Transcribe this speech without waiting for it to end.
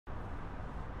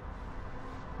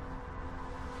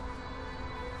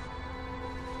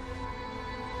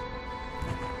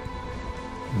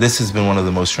This has been one of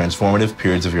the most transformative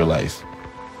periods of your life.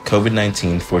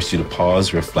 COVID-19 forced you to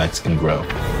pause, reflect, and grow.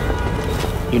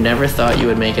 You never thought you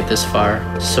would make it this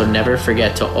far, so never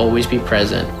forget to always be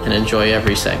present and enjoy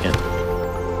every second.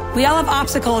 We all have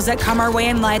obstacles that come our way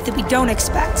in life that we don't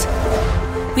expect.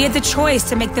 We have the choice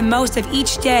to make the most of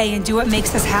each day and do what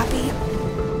makes us happy.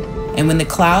 And when the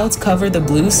clouds cover the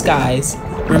blue skies,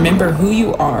 remember who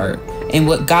you are and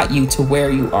what got you to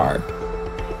where you are.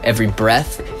 Every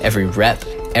breath, every rep,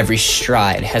 every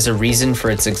stride has a reason for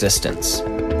its existence.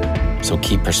 So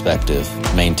keep perspective,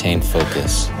 maintain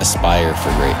focus, aspire for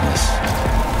greatness.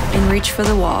 And reach for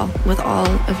the wall with all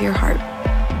of your heart.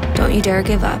 Don't you dare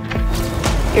give up.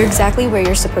 You're exactly where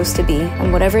you're supposed to be,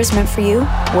 and whatever is meant for you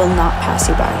will not pass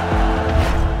you by.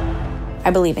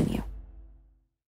 I believe in you.